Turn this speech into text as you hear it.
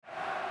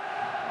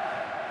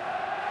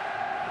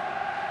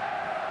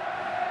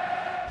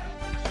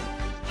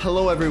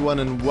Hello, everyone,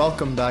 and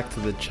welcome back to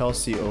the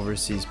Chelsea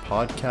Overseas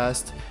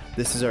podcast.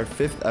 This is our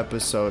 5th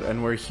episode,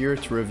 and we're here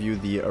to review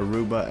the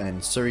Aruba and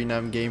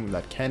Suriname game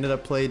that Canada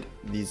played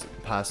these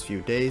past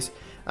few days,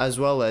 as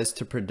well as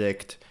to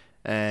predict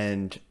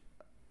and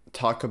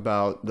talk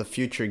about the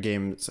future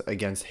games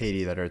against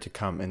Haiti that are to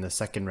come in the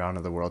second round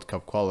of the World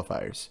Cup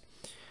qualifiers.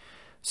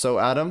 So,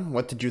 Adam,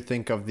 what did you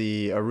think of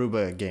the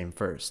Aruba game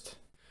first?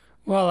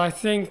 Well, I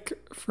think,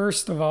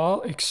 first of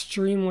all,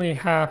 extremely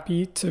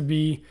happy to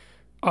be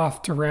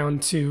off to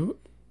round 2.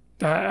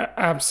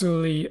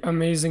 Absolutely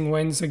amazing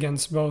wins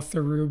against both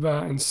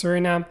Aruba and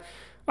Suriname.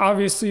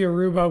 Obviously,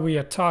 Aruba we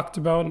had talked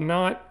about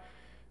not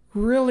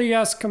really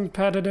as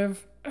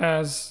competitive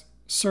as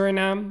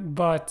Suriname,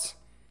 but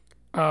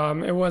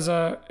it was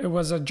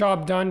a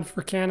job done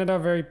for Canada.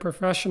 Very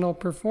professional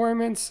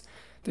performance.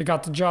 They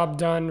got the job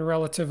done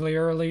relatively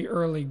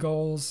early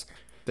goals.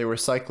 They were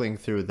cycling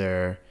through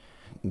their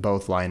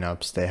both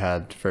lineups. They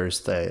had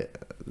first the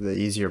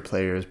easier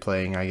players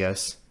playing, I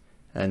guess,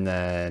 and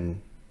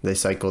then they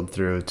cycled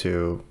through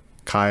to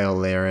Kyle,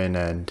 Larin,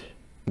 and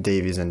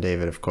Davies and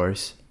David, of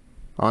course.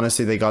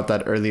 Honestly, they got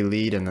that early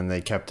lead and then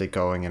they kept it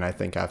going, and I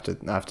think after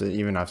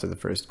the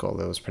first goal,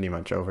 it was pretty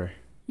much over.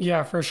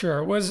 Yeah, for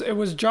sure. It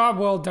was job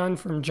well done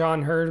from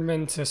John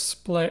Herdman to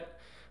split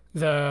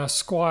the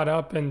squad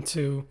up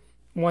into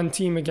one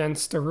team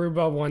against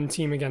Aruba, one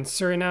team against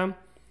Suriname,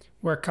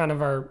 where kind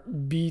of our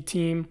B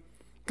team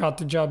got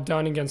the job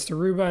done against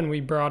Aruba, and we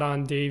brought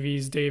on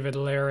Davies, David,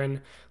 Larin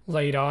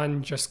late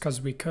on just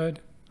because we could.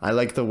 I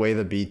liked the way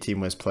the B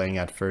team was playing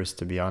at first,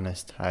 to be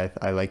honest. I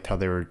liked how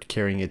they were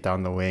carrying it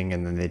down the wing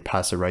and then they'd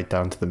pass it right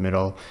down to the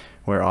middle,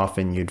 where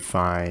often you'd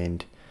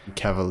find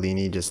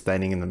Cavallini just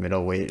standing in the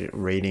middle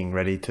waiting,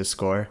 ready to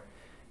score.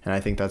 And I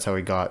think that's how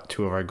we got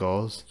 2 of our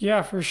goals.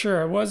 Yeah, for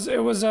sure. It was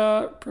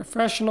a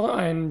professional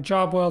and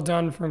job well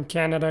done from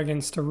Canada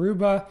against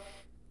Aruba.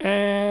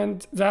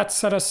 And that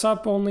set us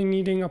up only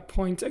needing a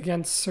point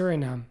against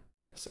Suriname.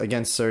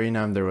 Against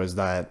Suriname, there was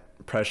that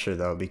pressure,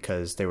 though,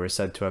 because they were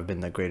said to have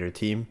been the greater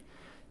team.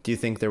 Do you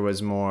think there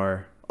was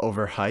more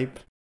overhype?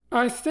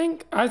 I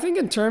think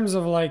in terms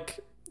of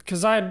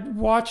because I'd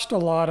watched a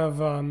lot of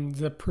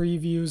the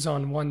previews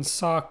on One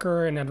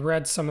Soccer and had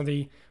read some of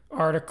the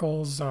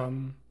articles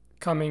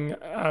coming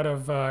out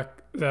of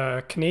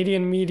the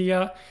Canadian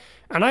media,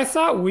 and I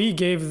thought we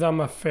gave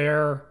them a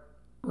fair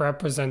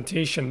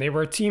representation. They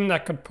were a team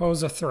that could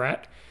pose a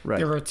threat. Right.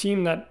 They were a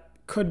team that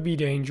could be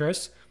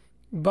dangerous.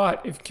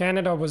 But if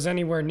Canada was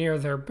anywhere near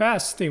their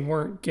best, they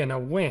weren't going to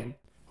win.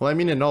 Well, I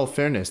mean, in all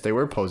fairness, they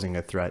were posing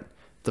a threat.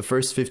 The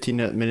first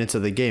 15 minutes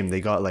of the game,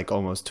 they got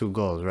almost 2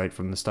 goals right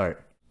from the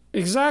start.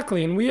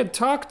 Exactly, and we had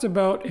talked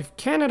about if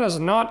Canada's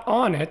not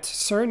on it,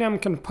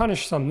 Suriname can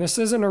punish them. This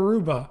isn't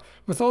Aruba.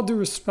 With all due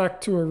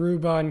respect to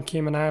Aruba and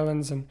Cayman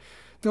Islands and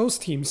those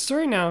teams,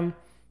 Suriname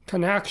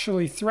can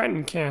actually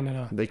threaten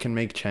Canada. They can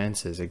make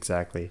chances,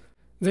 exactly.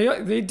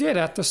 They did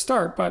at the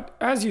start, but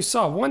as you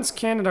saw, once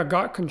Canada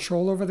got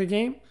control over the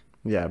game...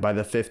 Yeah,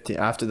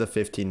 after the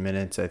 15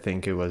 minutes, I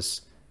think it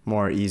was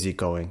more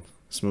easygoing,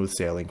 smooth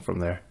sailing from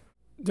there.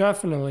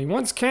 Definitely.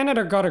 Once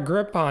Canada got a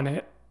grip on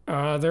it,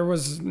 there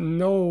was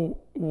no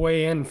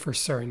way in for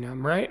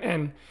Suriname, right?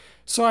 And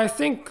so I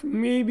think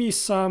maybe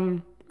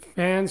some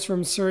fans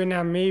from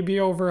Suriname maybe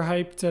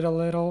overhyped it a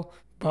little,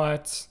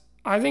 but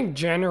I think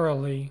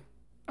generally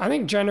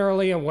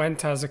it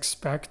went as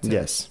expected.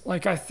 Yes.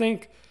 I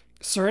think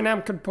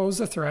Suriname could pose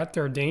a threat.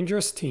 They're a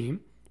dangerous team.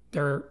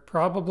 They're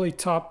probably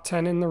top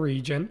 10 in the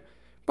region,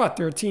 but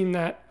they're a team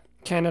that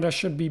Canada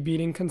should be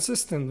beating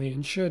consistently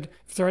and should,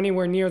 if they're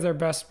anywhere near their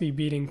best, be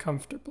beating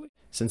comfortably.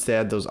 Since they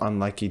had those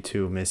unlucky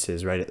 2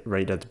 misses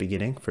right at the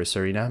beginning for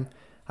Suriname,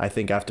 I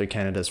think after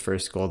Canada's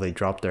first goal, they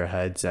dropped their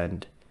heads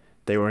and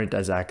they weren't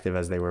as active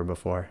as they were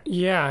before.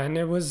 Yeah, and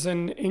it was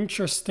an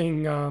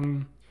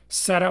interesting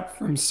setup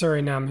from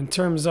Suriname in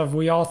terms of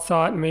we all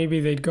thought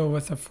maybe they'd go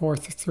with a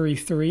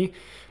 4-3-3,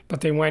 but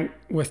they went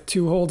with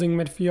 2 holding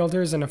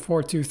midfielders and a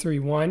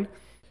 4-2-3-1.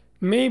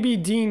 Maybe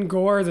Dean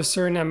Gore, the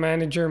Suriname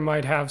manager,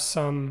 might have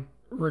some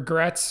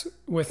regrets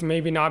with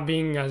maybe not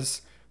being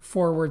as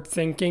forward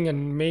thinking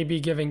and maybe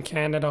giving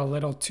Canada a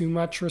little too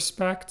much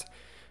respect.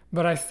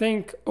 But I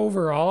think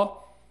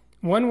overall,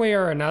 one way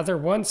or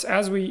another,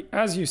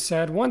 as you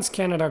said, once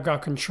Canada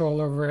got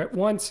control over it,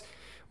 once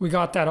we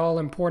got that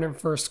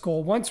all-important first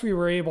goal, once we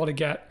were able to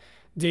get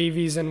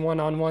Davies in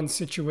one-on-one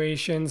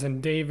situations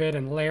and David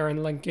and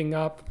Larin linking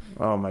up.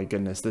 Oh my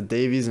goodness, the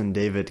Davies and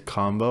David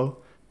combo,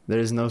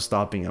 there's no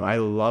stopping them. I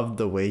loved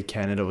the way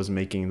Canada was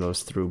making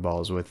those through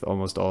balls with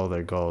almost all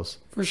their goals.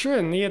 For sure,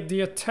 and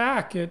the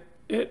attack,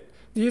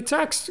 the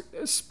attack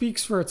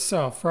speaks for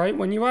itself, right?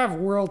 When you have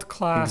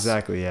world-class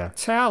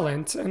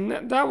talent,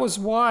 and that was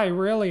why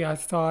really I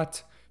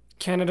thought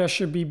Canada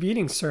should be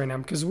beating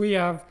Suriname, because we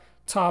have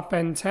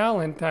top-end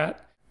talent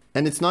that...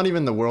 And it's not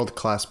even the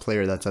world-class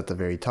player that's at the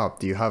very top.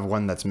 Do you have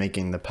one that's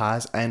making the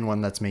pass and one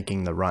that's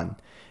making the run?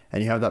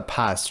 And you have that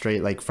pass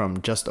straight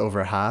from just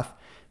over half,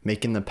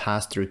 making the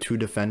pass through 2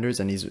 defenders,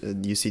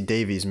 and you see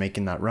Davies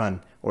making that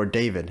run, or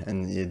David,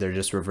 and they're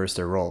just reverse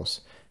their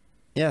roles.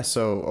 Yeah,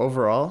 so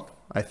overall,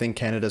 I think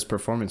Canada's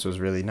performance was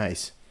really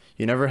nice.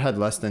 You never had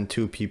less than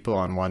two people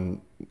on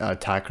one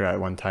attacker at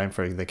one time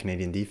for the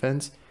Canadian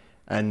defense.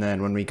 And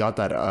then when we got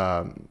that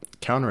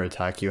counter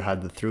attack, you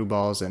had the through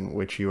balls in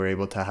which you were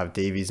able to have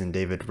Davies and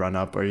David run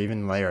up, or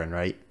even Laren,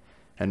 right?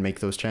 And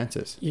make those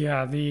chances.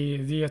 Yeah,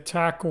 the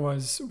attack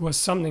was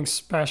something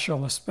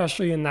special,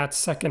 especially in that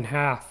second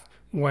half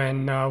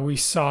when we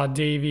saw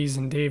Davies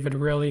and David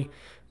really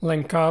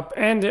link up,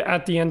 and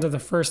at the end of the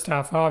first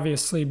half,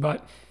 obviously.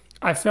 But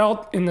I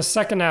felt in the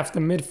second half, the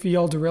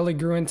midfield really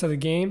grew into the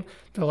game.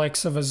 The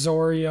likes of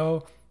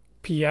Azorio,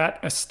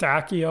 Piet,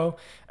 Estacio,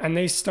 and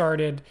they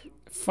started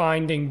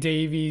finding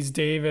Davies,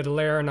 David,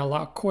 Laren a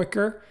lot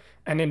quicker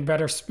and in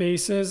better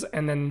spaces.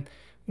 And then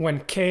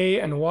when Kay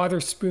and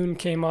Waterspoon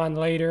came on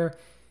later,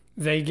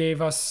 they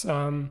gave us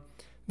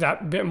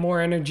that bit more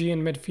energy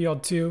in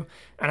midfield too.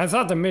 And I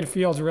thought the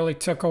midfield really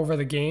took over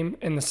the game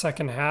in the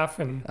second half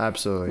and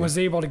Absolutely was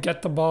able to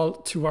get the ball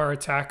to our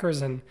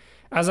attackers. And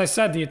as I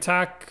said, the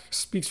attack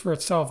speaks for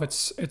itself.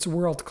 It's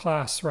world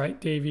class, right?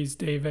 Davies,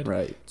 David,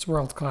 right. It's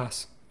world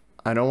class.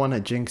 I don't want to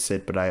jinx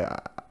it,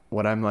 but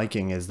what I'm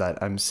liking is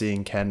that I'm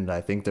seeing Canada.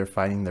 I think they're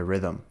finding the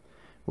rhythm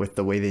with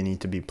the way they need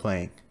to be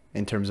playing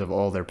in terms of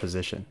all their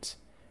positions.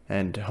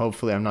 And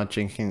hopefully I'm not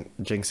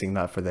jinxing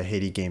that for the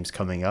Haiti games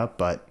coming up,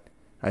 but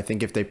I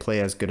think if they play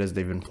as good as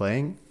they've been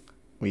playing,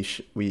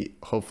 we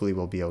hopefully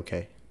will be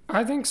okay.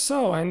 I think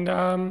so. And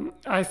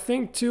I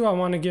think, too, I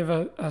want to give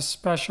a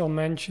special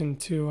mention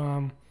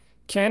to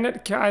Canada.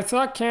 I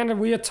thought Canada,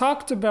 we had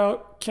talked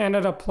about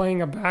Canada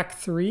playing a back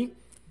three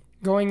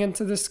going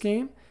into this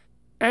game.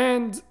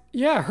 And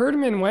yeah,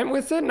 Herdman went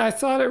with it, and I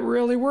thought it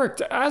really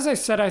worked. As I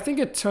said, I think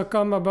it took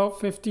them about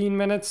 15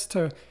 minutes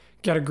to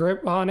get a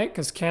grip on it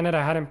because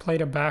Canada hadn't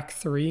played a back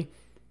three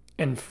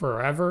in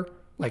forever,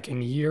 like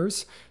in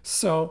years.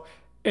 So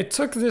it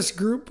took this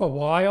group a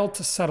while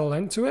to settle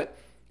into it.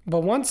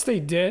 But once they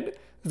did,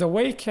 the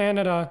way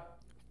Canada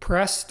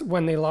pressed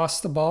when they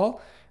lost the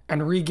ball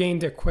and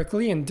regained it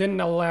quickly and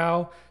didn't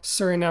allow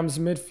Suriname's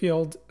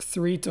midfield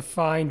three to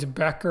find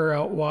Becker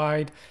out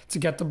wide to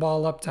get the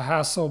ball up to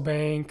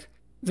Hasselbank.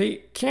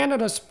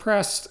 Canada's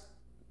press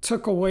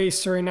took away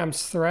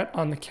Suriname's threat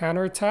on the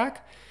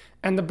counterattack,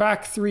 and the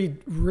back three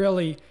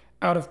really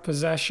out of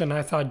possession,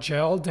 I thought,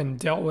 gelled and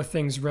dealt with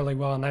things really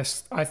well. And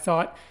I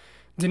thought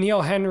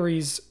Daniil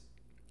Henry's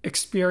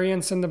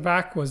experience in the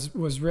back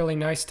was really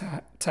nice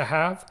to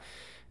have.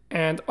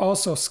 And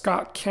also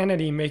Scott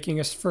Kennedy making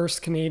his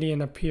first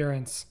Canadian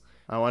appearance.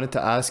 I wanted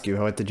to ask you,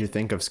 what did you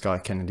think of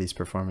Scott Kennedy's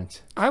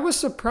performance? I was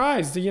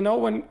surprised.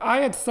 When I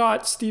had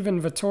thought Steven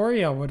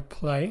Vittoria would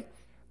play,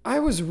 I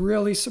was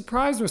really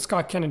surprised with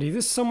Scott Kennedy.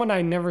 This is someone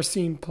I'd never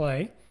seen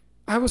play.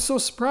 I was so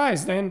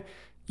surprised. And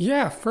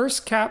yeah,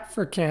 first cap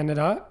for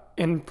Canada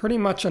in pretty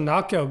much a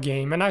knockout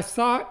game. And I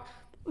thought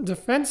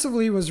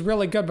defensively was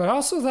really good, but I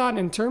also thought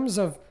in terms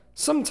of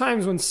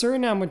sometimes when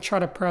Suriname would try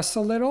to press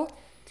a little,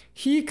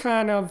 he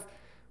kind of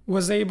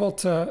was able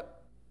to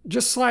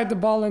just slide the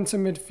ball into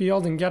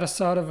midfield and get us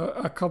out of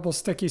a couple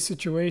sticky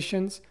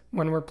situations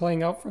when we're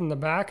playing out from the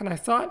back. And I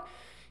thought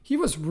he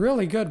was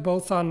really good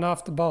both on and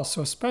off the ball.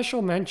 So a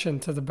special mention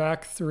to the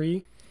back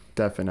three.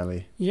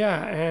 Definitely.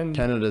 Yeah, and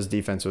Canada's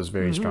defense was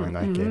very strong in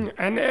that game.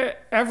 And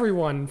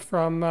everyone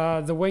from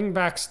the wing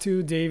backs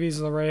to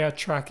Davies, Larea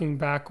tracking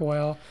back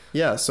well.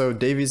 Yeah, so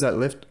Davies at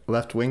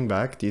left wing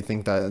back, do you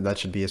think that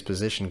should be his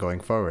position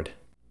going forward?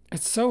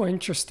 It's so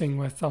interesting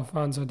with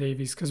Alphonso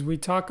Davies because we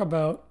talk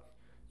about,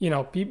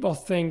 people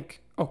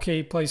think, okay,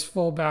 he plays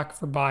fullback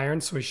for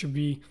Bayern, so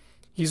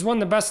he's one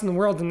of the best in the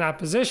world in that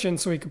position,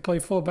 so he could play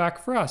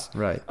fullback for us.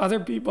 Right. Other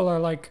people are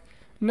like,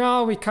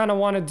 no, we kind of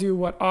want to do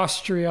what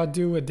Austria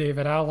do with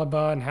David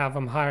Alaba and have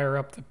him higher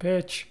up the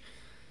pitch.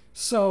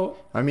 So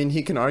I mean,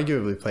 he can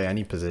arguably play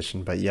any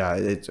position, but yeah,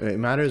 it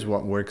matters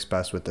what works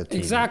best with the team.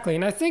 Exactly.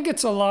 And I think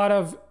it's a lot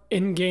of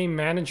in-game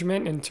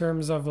management in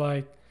terms of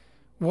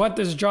what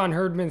does John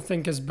Herdman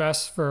think is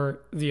best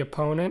for the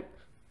opponent?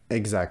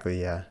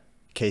 Exactly, yeah.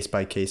 Case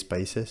by case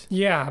basis.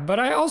 Yeah, but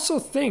I also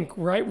think,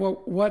 right,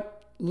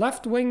 what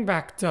left wing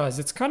back does,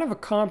 it's kind of a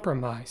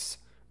compromise,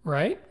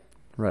 right?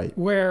 Right.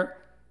 Where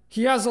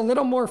he has a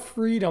little more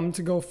freedom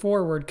to go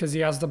forward because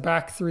he has the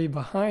back three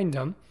behind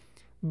him,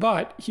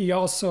 but he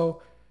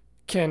also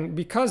can,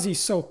 because he's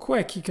so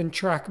quick, he can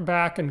track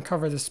back and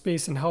cover the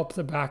space and help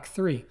the back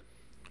three.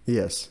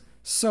 Yes.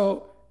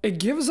 So it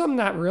gives him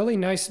that really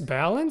nice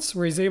balance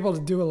where he's able to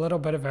do a little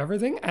bit of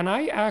everything. And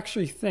I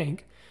actually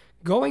think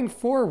going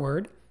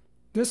forward,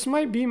 this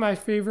might be my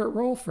favorite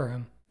role for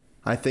him.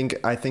 I think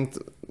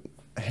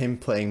him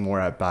playing more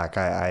at back,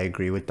 I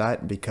agree with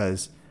that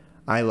because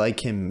I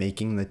like him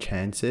making the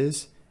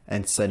chances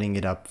and setting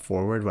it up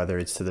forward, whether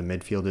it's to the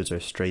midfielders or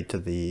straight to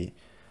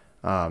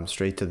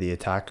the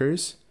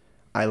attackers.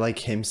 I like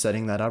him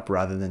setting that up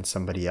rather than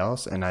somebody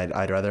else, and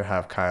I'd rather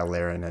have Kyle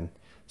Laren and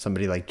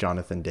somebody like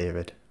Jonathan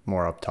David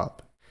more up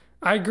top.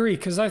 I agree,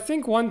 because I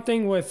think one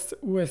thing with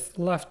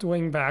left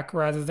wing back,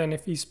 rather than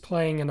if he's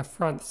playing in a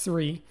front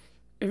three,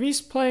 if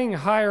he's playing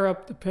higher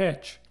up the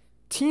pitch,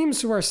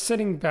 teams who are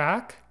sitting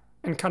back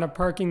and kind of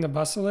parking the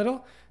bus a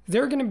little,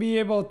 they're going to be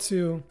able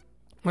to,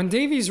 when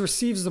Davies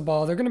receives the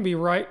ball, they're going to be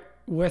right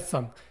with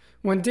them.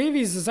 When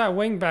Davies is at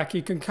wingback,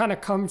 he can kind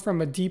of come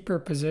from a deeper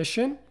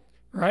position,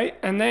 right?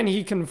 And then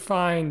he can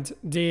find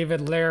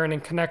David, Larin,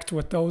 and connect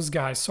with those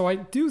guys. So I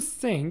do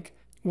think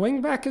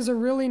wingback is a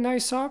really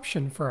nice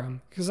option for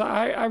him, because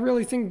I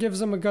really think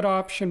gives him a good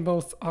option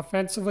both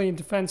offensively and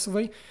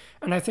defensively.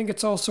 And I think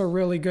it's also a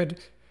really good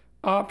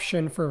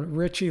option for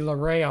Richie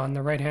Laryea on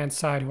the right-hand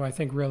side, who I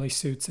think really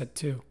suits it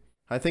too.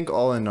 I think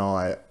all in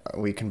all,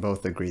 we can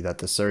both agree that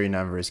the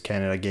Suriname versus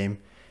Canada game,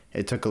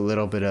 it took a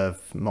little bit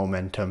of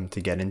momentum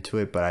to get into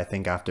it, but I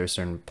think after a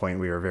certain point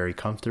we were very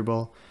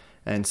comfortable.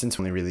 And since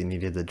we really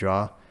needed the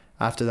draw,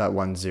 after that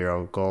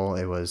 1-0 goal,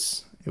 it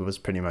was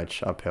pretty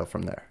much uphill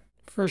from there.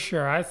 For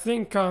sure. I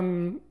think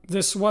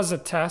this was a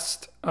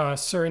test.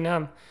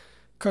 Suriname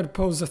could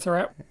pose a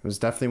threat. It was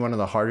definitely one of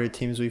the harder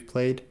teams we've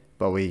played,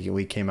 but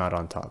we came out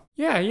on top.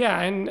 Yeah,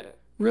 and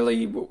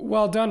really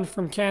well done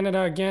from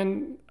Canada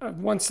again.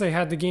 Once they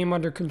had the game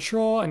under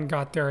control and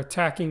got their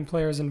attacking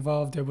players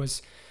involved, it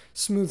was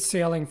smooth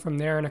sailing from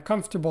there and a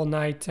comfortable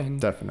night. And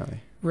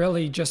definitely.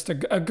 Really just a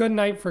good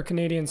night for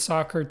Canadian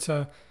soccer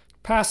to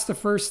pass the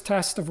first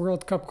test of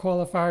World Cup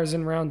qualifiers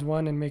in round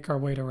 1 and make our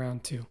way to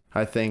round 2.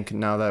 I think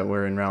now that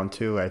we're in round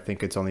 2, I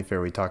think it's only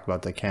fair we talk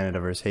about the Canada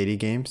versus Haiti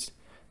games.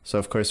 So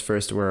of course,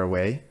 first we're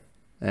away.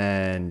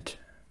 And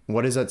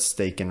what is at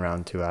stake in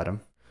round 2,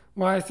 Adam?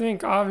 Well, I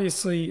think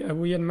obviously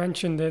we had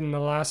mentioned it in the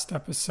last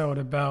episode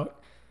about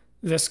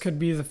this could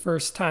be the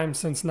first time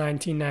since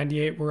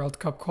 1998 World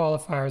Cup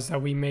qualifiers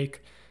that we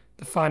make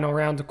the final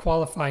round of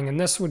qualifying. And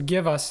this would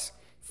give us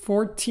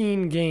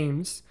 14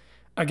 games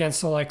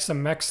against the likes of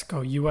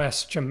Mexico,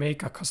 US,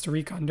 Jamaica, Costa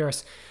Rica,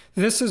 Honduras.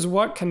 This is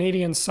what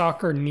Canadian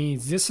soccer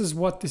needs. This is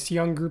what this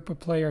young group of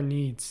player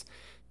needs.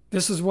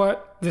 This is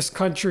what this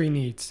country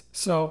needs.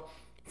 So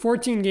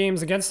 14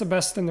 games against the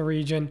best in the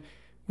region.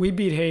 We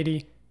beat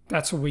Haiti.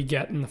 That's what we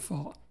get in the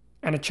fall.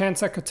 And a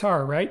chance at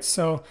Qatar, right?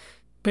 So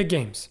big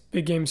games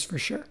for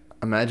sure.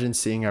 Imagine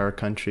seeing our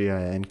country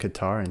in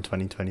Qatar in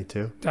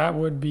 2022. That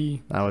would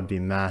be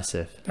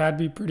massive. That'd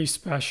be pretty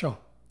special.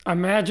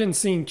 Imagine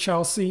seeing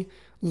Chelsea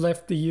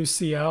lift the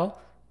UCL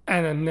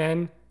and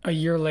then a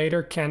year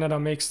later Canada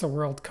makes the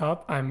World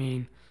Cup. I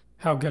mean,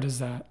 how good is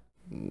that?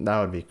 That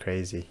would be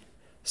crazy.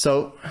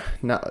 So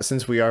now,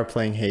 since we are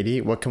playing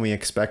Haiti, what can we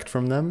expect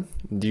from them?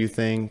 Do you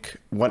think,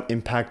 what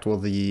impact will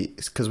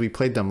because we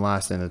played them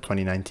last in the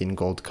 2019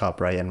 Gold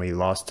Cup, right? And we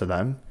lost to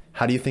them.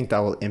 How do you think that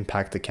will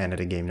impact the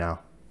Canada game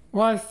now?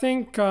 Well, I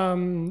think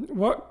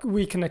what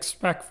we can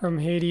expect from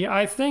Haiti,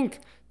 I think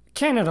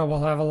Canada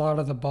will have a lot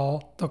of the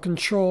ball. They'll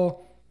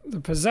control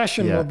the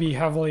possession will be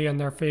heavily in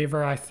their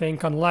favor, I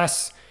think,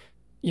 unless,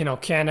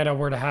 Canada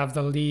were to have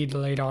the lead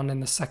late on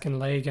in the second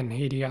leg and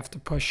Haiti have to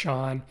push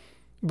on.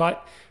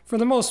 But for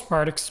the most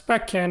part,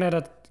 expect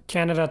Canada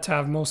to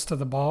have most of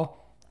the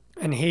ball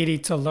and Haiti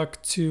to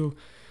look to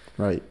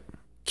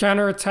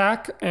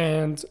counterattack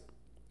and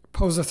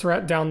pose a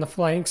threat down the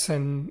flanks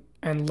and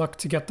look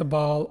to get the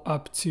ball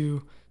up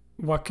to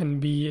what can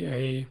be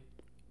a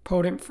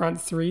potent front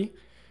three.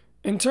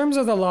 In terms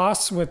of the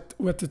loss with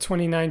the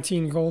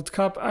 2019 Gold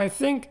Cup, I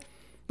think,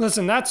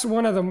 listen, that's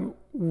one of the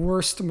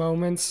worst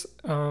moments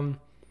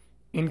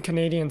in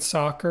Canadian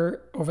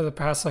soccer over the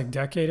past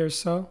decade or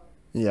so.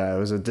 Yeah, it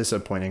was a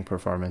disappointing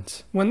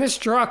performance. When this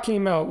draw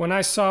came out, when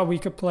I saw we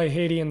could play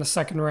Haiti in the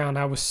second round,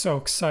 I was so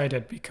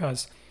excited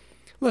because,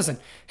 listen,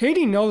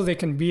 Haiti know they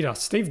can beat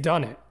us. They've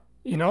done it,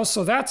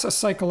 so that's a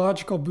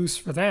psychological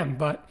boost for them.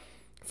 But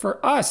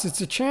for us,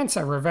 it's a chance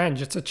at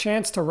revenge. It's a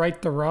chance to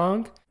right the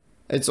wrong.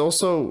 It's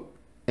also,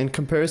 in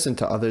comparison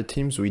to other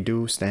teams, we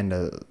do stand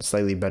a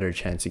slightly better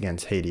chance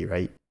against Haiti,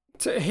 right?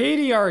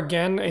 Haiti are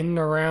again in and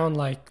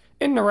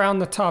around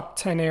the top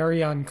 10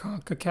 area in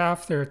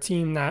CONCACAF. They're a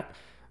team that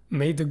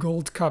made the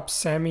Gold Cup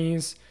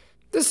semis.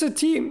 This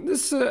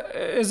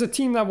is a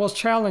team that will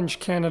challenge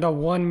Canada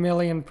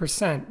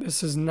 1,000,000%.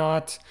 This is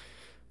not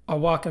a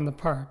walk in the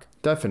park.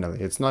 Definitely.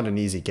 It's not an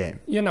easy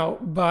game.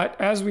 But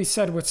as we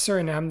said with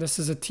Suriname, this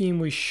is a team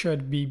we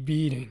should be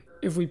beating.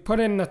 If we put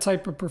in the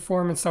type of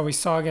performance that we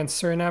saw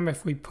against Suriname,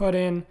 if we put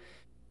in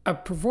a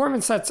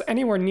performance that's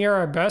anywhere near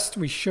our best,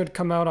 we should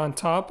come out on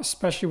top,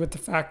 especially with the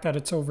fact that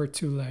it's over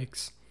 2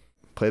 legs.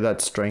 Play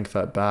that strength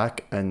at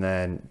back and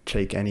then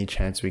take any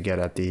chance we get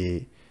at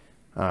the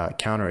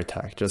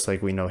counterattack, just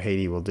like we know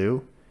Haiti will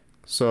do.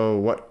 So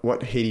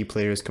what Haiti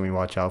players can we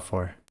watch out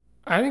for?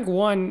 I think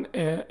one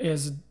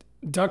is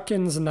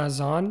Dukins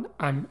Nazan.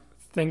 I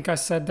think I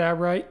said that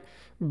right,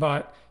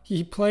 but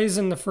he plays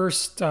in the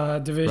first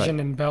division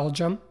in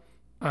Belgium,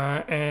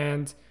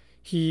 and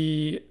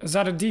he has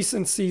had a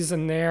decent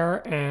season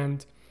there,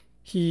 and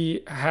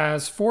he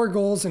has 4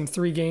 goals in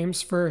 3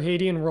 games for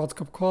Haiti in World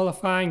Cup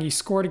qualifying. He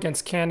scored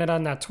against Canada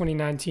in that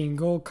 2019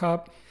 Gold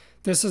Cup.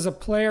 This is a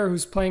player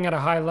who's playing at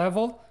a high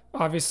level.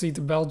 Obviously,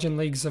 the Belgian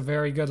league's a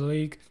very good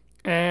league,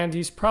 and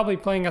he's probably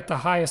playing at the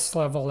highest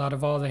level out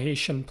of all the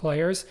Haitian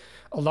players.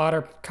 A lot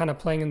are kind of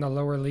playing in the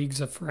lower leagues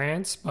of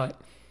France,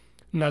 but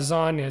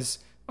Nazan is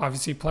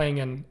obviously playing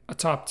in a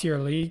top tier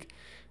league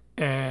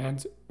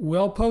and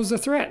will pose a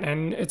threat.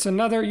 And it's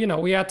another,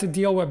 we had to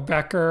deal with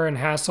Becker and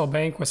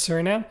Hasselbank with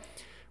Suriname.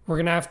 We're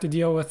going to have to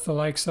deal with the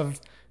likes of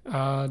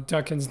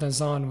Dukins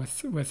Nazan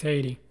with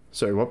Haiti.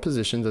 Sorry, what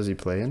position does he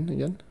play in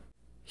again?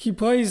 He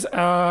plays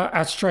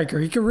at striker.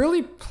 He could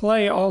really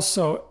play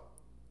also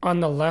on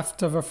the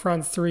left of a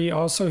front three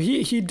also.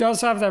 He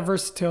does have that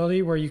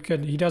versatility where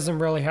he doesn't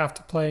really have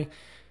to play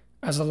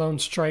as a lone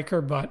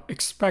striker, but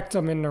expect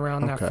him in and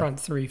around that front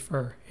three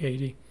for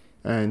Haiti.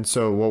 And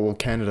so what will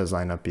Canada's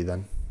lineup be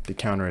then to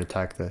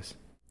counterattack this?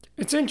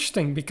 It's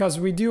interesting because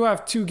we do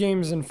have 2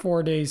 games in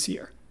 4 days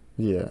here.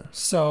 Yeah.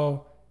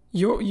 So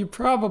you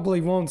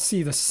probably won't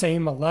see the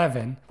same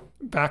 11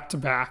 back to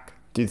back.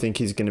 Do you think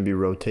he's going to be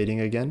rotating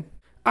again?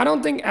 I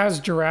don't think as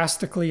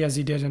drastically as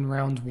he did in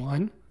round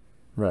 1.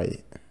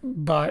 Right.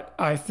 But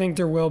I think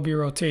there will be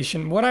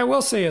rotation. What I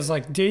will say is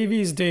like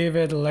Davies,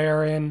 David,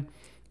 Larin,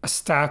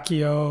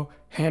 Eustáquio,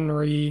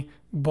 Henry,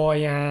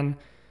 Boyan,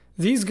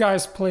 these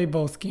guys play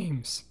both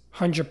games,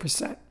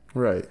 100%.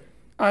 Right.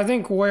 I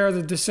think where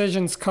the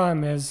decisions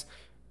come is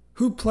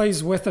who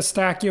plays with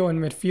Eustáquio in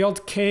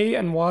midfield. Kay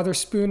and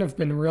Wotherspoon have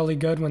been really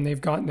good when they've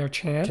gotten their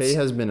chance. Kay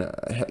has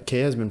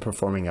been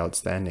performing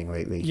outstanding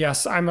lately.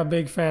 Yes, I'm a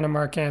big fan of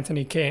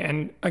Marc-Anthony Kay.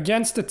 And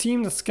against a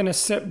team that's going to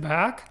sit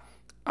back,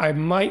 I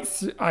might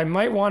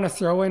want to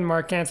throw in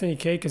Marc-Anthony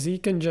Kay because he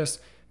can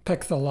just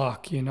pick the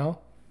lock,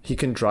 He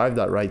can drive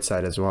that right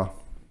side as well.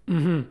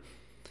 Mm-hmm.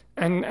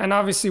 And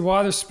obviously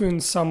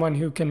Wotherspoon's someone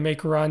who can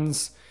make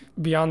runs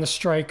beyond the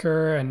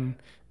striker and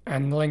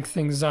link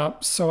things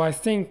up. So I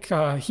think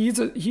he's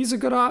a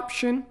good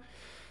option.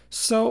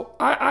 So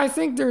I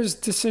think there's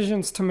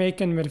decisions to make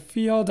in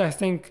midfield. I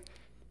think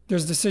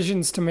there's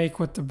decisions to make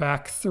with the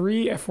back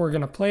three if we're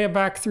going to play a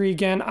back three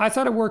again. I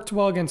thought it worked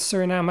well against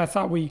Suriname. I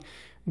thought we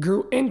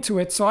grew into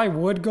it, so I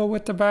would go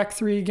with the back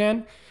three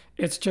again.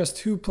 It's just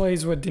who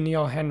plays with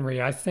Daniil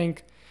Henry. I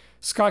think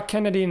Scott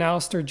Kennedy and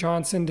Alistair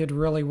Johnson did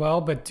really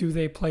well, but do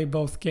they play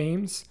both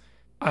games?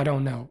 I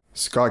don't know.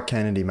 Scott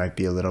Kennedy might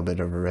be a little bit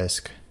of a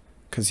risk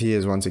because he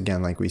is, once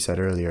again, like we said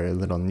earlier, a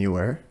little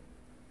newer,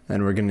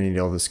 and we're going to need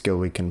all the skill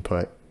we can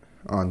put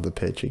on the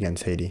pitch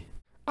against Haiti.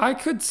 I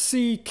could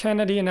see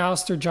Kennedy and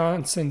Alistair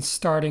Johnson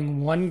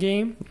starting one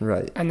game,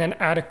 right, and then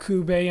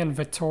Adekugbe and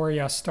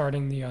Vittoria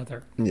starting the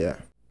other. Yeah.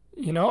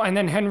 And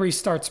then Henry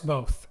starts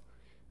both.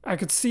 I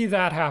could see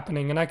that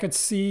happening, and I could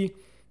see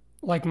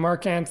like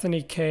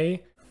Marc-Anthony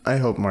Kay. I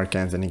hope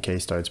Marc-Anthony Kay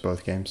starts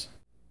both games.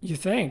 You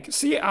think?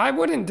 See, I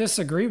wouldn't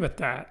disagree with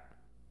that.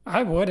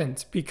 I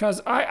wouldn't,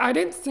 because I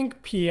didn't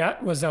think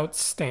Piet was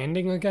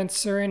outstanding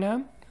against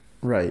Suriname.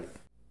 Right.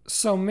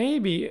 So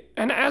maybe,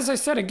 and as I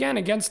said again,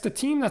 against a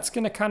team that's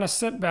going to kind of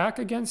sit back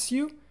against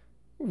you,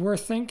 we're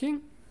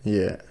thinking.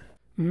 Yeah.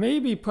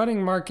 Maybe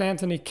putting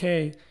Marc-Anthony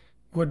Kay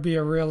would be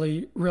a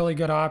really, really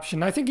good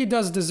option. I think he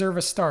does deserve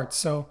a start,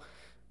 so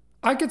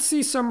I could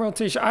see some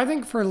rotation. I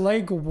think for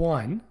leg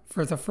one,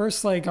 for the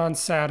first leg on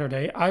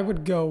Saturday, I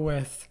would go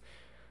with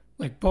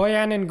like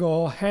Boyan in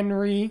goal,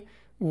 Henry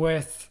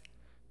with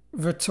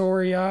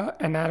Vittoria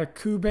and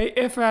Adekugbe.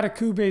 If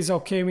Adekugbe's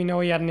okay, we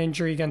know he had an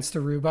injury against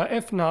Aruba.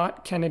 If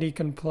not, Kennedy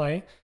can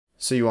play.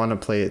 So you want to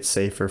play it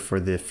safer for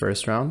the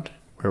first round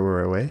where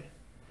we're away?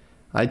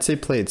 I'd say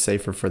play it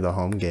safer for the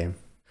home game.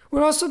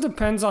 Well, it also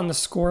depends on the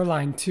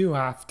scoreline too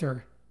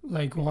after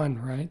leg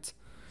one, right?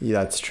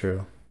 Yeah, that's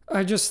true.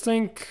 I just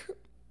think,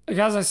 like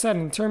as I said,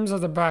 in terms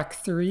of the back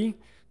three,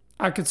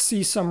 I could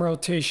see some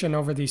rotation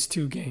over these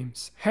 2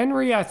 games.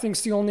 Henry, I think,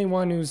 is the only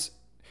one who's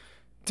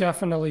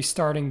definitely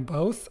starting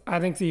both. I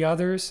think the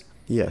others,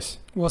 yes,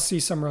 we'll see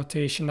some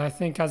rotation. I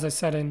think, as I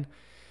said,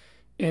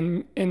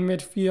 in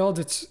midfield,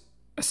 it's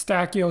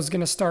Eustáquio is going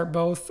to start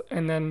both,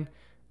 and then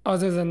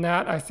other than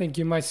that, I think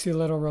you might see a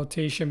little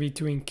rotation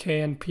between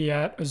Kay and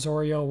Piet,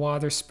 Osorio,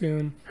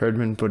 Wotherspoon.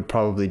 Herdman would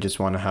probably just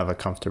want to have a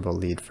comfortable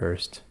lead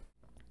first.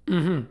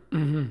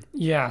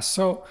 Yeah,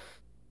 so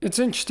it's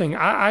interesting.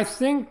 I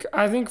think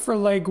for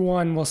leg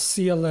one, we'll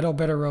see a little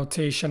bit of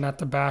rotation at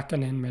the back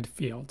and in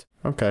midfield.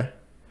 Okay.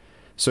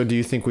 So do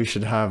you think we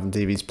should have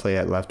Davies play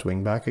at left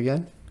wing back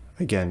again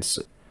against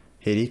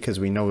Haiti? Because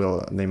we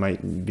know they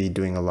might be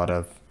doing a lot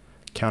of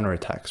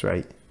counterattacks,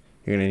 right?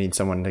 You're going to need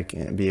someone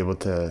to be able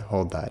to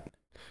hold that.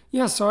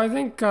 Yeah, so I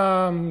think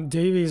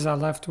Davies at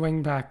left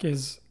wing back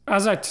is,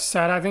 as I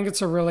said, I think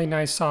it's a really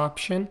nice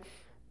option.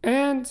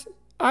 And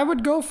I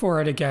would go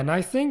for it again.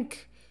 I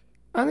think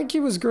he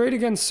was great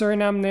against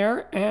Suriname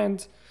there.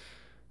 And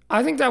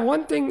I think that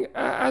one thing,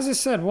 as I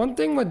said, one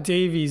thing with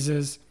Davies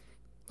is,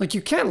 like,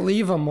 you can't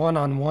leave him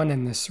one-on-one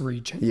in this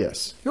region.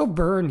 Yes. He'll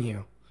burn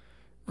you,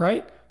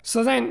 right?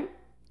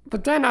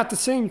 But then at the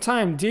same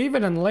time,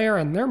 David and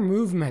Larin, their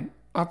movement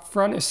up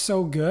front is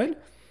so good,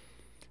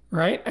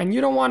 right? And you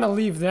don't want to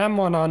leave them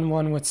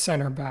one-on-one with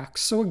center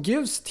backs. So it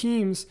gives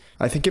teams...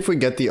 I think if we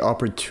get the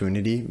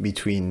opportunity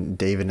between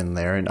David and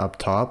Larin up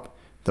top,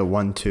 the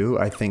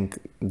 1-2, I think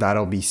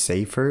that'll be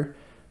safer.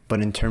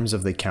 But in terms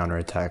of the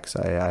counterattacks,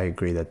 I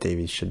agree that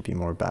Davies should be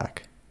more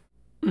back.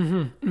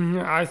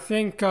 I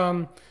think,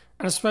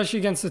 and especially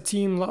against a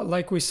team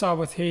like we saw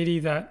with Haiti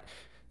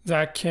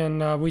that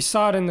can we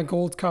saw it in the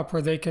Gold Cup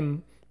where they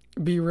can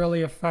be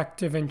really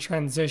effective in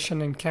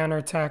transition and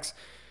counterattacks.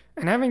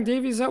 And having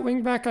Davies at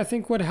wingback, I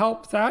think, would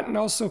help that and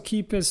also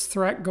keep his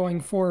threat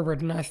going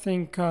forward. And I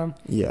think I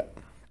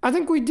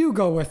think we do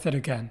go with it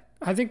again.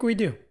 I think we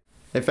do.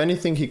 If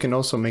anything, he can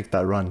also make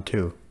that run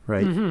too,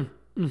 right?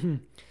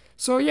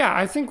 So yeah,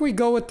 I think we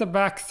go with the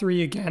back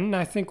three again.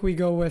 I think we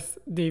go with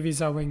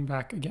Davies at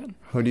wingback again.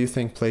 Who do you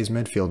think plays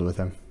midfield with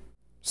him?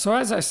 So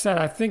as I said,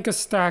 I think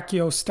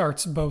Eustáquio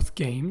starts both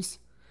games.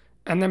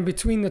 And then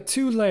between the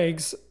two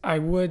legs, I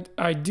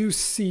do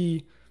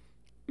see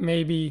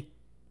maybe...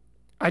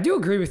 I do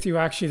agree with you,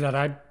 actually, that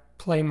I'd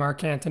play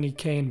Marc-Anthony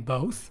Kaye in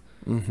both.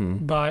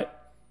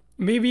 But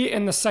maybe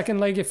in the second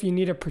leg, if you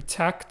need to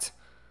protect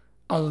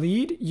a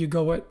lead, you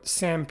go with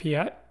Sam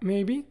Piette,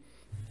 maybe.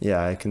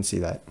 Yeah, I can see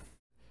that.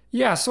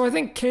 Yeah, so I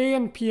think Kaye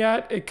and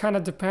Piette, it kind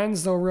of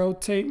depends. They'll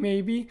rotate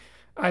maybe.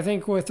 I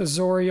think with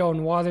Osorio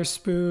and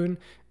Wotherspoon,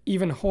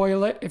 even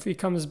Hoylett, if he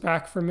comes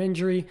back from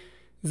injury,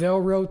 they'll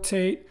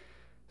rotate.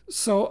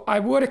 So I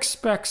would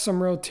expect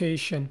some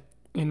rotation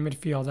in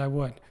midfield, I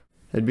would.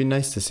 It'd be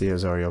nice to see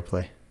Osorio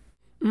play.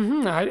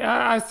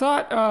 I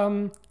thought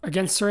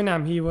against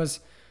Suriname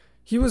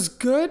he was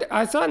good.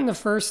 I thought in the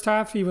first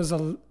half he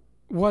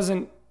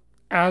wasn't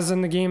as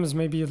in the game as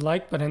maybe you'd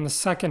like, but in the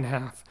second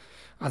half,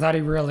 I thought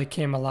he really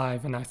came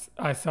alive, and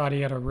I thought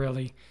he had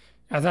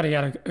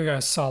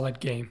a solid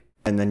game.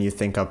 And then you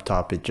think up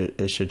top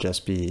it should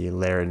just be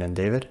Larin and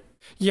David?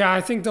 Yeah, I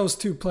think those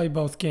two play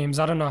both games.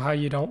 I don't know how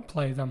you don't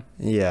play them.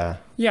 Yeah.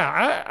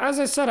 Yeah, as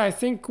I said, I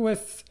think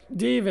with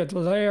David,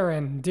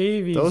 Larin,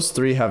 Davies... Those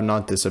three have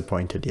not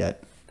disappointed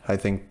yet. I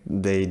think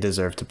they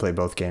deserve to play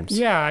both games.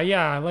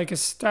 Yeah, like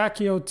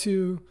Eustáquio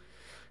too.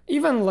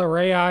 Even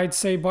Larea, I'd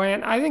say,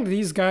 Boyan. I think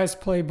these guys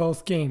play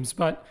both games.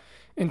 But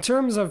in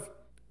terms of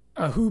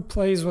who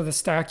plays with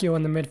Eustáquio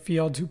in the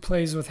midfield, who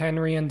plays with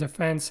Henry in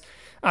defense,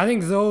 I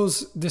think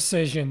those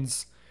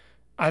decisions...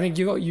 I think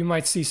you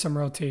might see some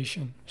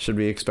rotation. Should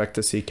we expect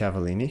to see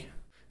Cavallini?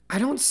 I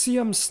don't see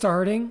him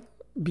starting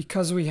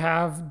because we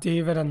have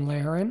David and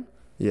Larin.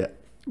 Yeah.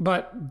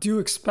 But do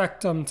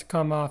expect him to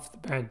come off the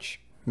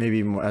bench.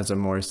 Maybe as a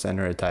more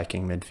center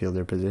attacking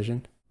midfielder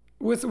position?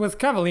 With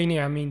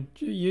Cavallini, I mean,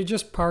 you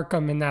just park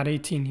him in that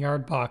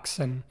 18-yard box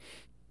and,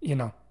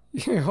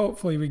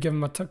 hopefully we give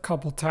him a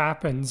couple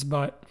tap-ins.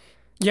 But,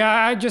 yeah,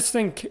 I just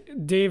think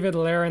David,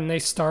 Larin, they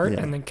start. Yeah.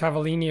 And then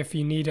Cavallini, if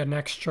you need an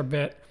extra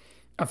bit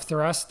of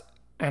thrust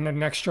and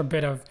an extra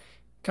bit of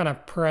kind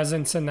of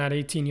presence in that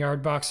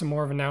 18-yard box and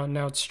more of an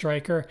out-and-out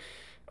striker,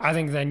 I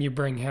think then you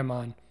bring him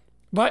on.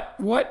 But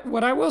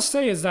what I will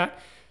say is that,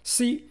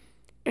 see,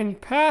 in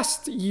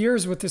past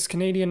years with this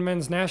Canadian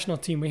men's national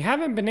team, we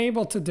haven't been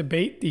able to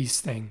debate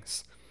these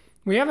things.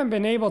 We haven't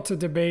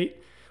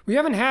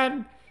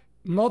had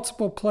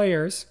multiple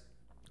players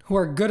who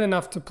are good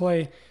enough to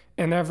play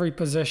in every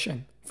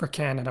position for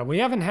Canada. We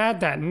haven't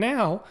had that.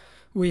 Now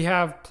we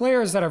have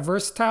players that are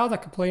versatile,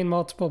 that can play in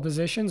multiple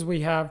positions.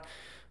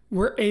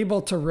 We're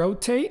able to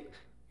rotate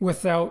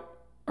without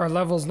our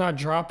levels not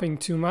dropping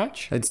too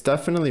much. It's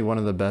definitely one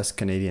of the best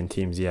Canadian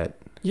teams yet.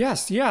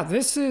 Yes, yeah,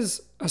 this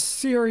is a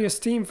serious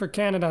team for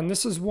Canada, and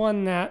this is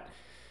one that,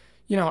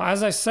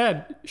 as I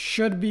said,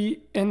 should be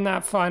in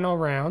that final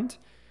round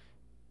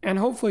and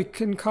hopefully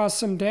can cause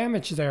some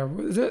damage there.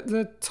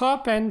 The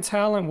top-end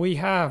talent we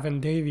have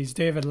in Davies,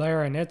 David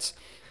Larin,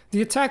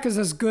 the attack is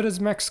as good as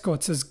Mexico.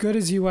 It's as good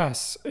as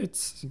US.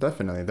 It's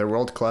definitely, they're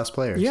world-class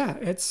players. Yeah,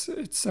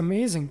 it's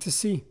amazing to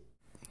see.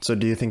 So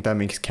do you think that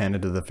makes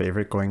Canada the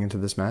favorite going into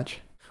this match?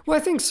 Well,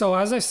 I think so.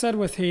 As I said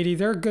with Haiti,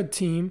 they're a good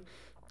team.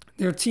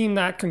 They're a team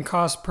that can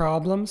cause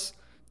problems.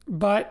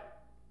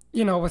 But,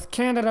 with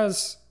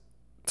Canada's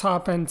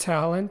top-end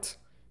talent,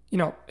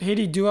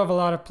 Haiti do have a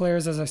lot of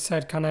players, as I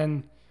said, kind of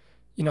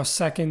in,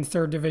 second,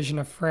 third division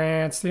of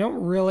France. They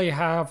don't really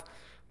have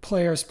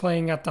players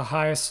playing at the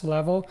highest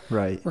level.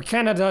 Right. Where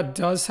Canada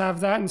does have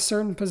that in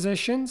certain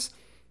positions.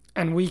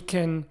 And we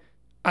can...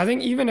 I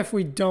think even if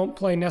we don't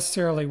play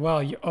necessarily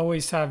well, you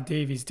always have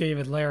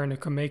David Larin, who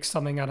can make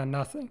something out of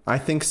nothing. I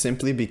think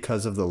simply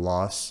because of the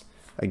loss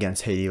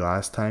against Haiti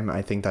last time,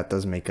 I think that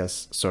does make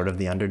us sort of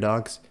the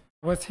underdogs.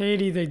 With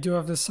Haiti, they do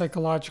have the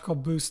psychological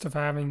boost of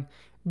having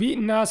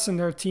beaten us, and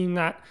they're a team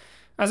that,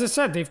 as I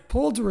said, they've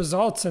pulled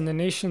results in the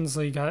Nations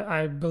League.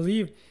 I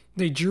believe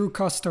they drew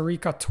Costa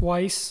Rica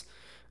twice.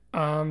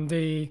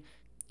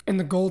 In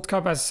the Gold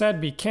Cup, as I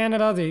said, beat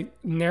Canada. They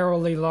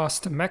narrowly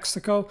lost to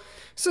Mexico.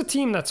 It's a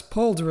team that's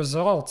pulled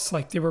results.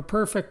 Like, they were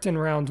perfect in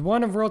round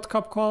one of World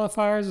Cup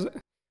qualifiers.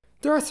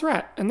 They're a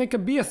threat, and they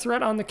could be a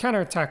threat on the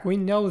counterattack. We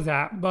know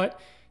that. But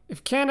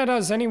if Canada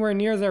is anywhere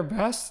near their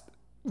best,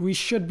 we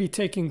should be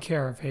taking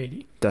care of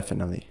Haiti.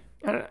 Definitely.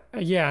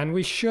 And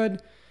we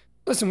should...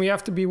 Listen, we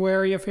have to be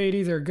wary of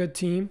Haiti. They're a good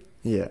team.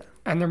 Yeah.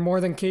 And they're more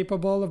than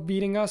capable of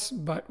beating us,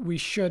 but we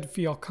should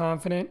feel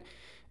confident.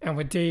 And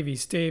with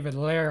Davies, David,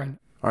 Larin...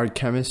 Our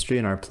chemistry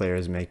and our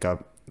players make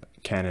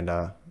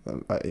Canada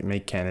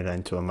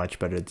into a much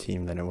better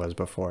team than it was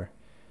before.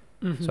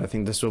 So I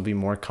think this will be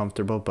more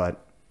comfortable,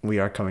 but we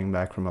are coming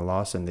back from a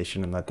loss and they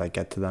shouldn't let that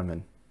get to them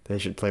and they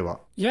should play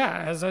well. Yeah,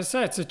 as I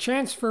said, it's a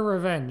chance for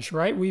revenge,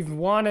 right? We've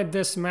wanted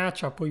this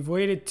matchup. We've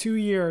waited 2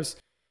 years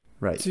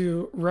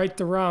to right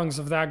the wrongs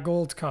of that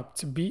Gold Cup,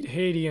 to beat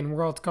Haiti in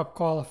World Cup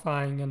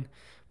qualifying and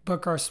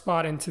book our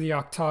spot into the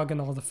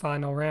octagonal, the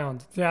final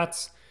round.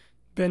 That's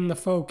been the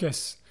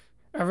focus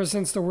ever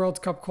since the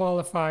World Cup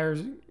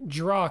qualifiers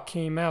draw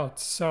came out.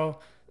 So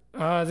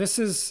this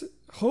is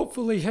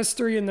hopefully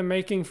history in the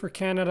making for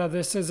Canada.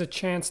 This is a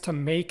chance to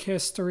make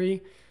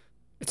history.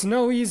 It's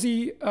no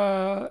easy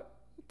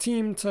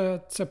team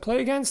to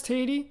play against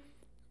Haiti,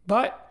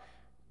 but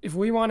if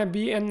we want to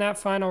be in that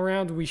final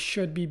round, we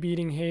should be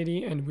beating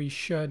Haiti and we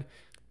should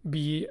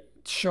be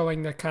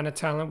showing the kind of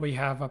talent we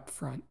have up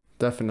front.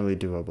 Definitely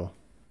doable.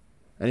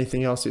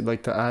 Anything else you'd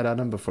like to add,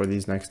 Adam, before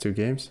these next 2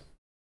 games?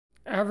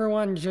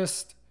 Everyone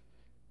just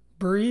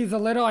breathe a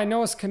little. I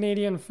know as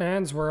Canadian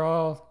fans, we're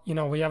all,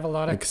 we have a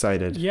lot of...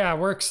 Excited. Yeah,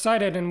 we're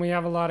excited, and we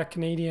have a lot of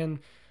Canadian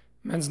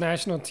men's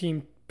national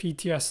team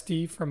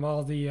PTSD from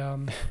all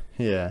the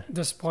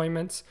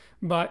disappointments.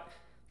 But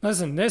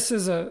listen, this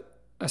is a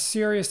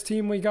serious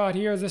team we got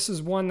here. This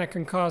is one that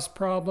can cause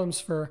problems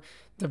for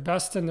the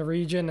best in the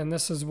region, and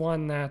this is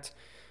one that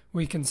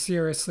we can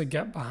seriously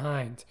get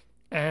behind.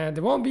 And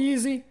it won't be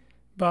easy,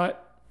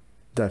 but...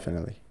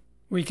 Definitely.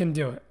 We can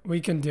do it.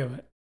 We can do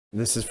it.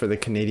 This is for the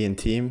Canadian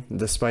team.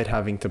 Despite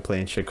having to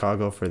play in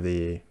Chicago for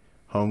the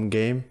home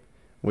game,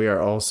 we are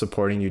all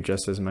supporting you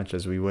just as much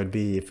as we would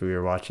be if we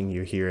were watching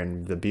you here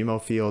in the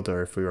BMO field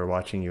or if we were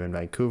watching you in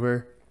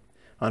Vancouver.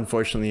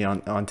 Unfortunately,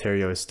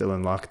 Ontario is still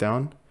in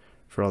lockdown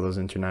for all those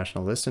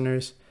international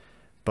listeners,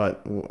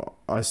 but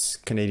us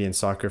Canadian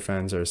soccer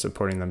fans are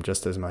supporting them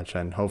just as much,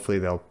 and hopefully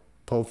they'll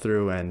pull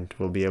through and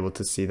we'll be able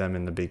to see them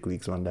in the big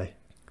leagues one day.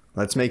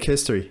 Let's make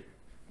history.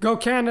 Go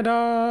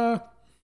Canada!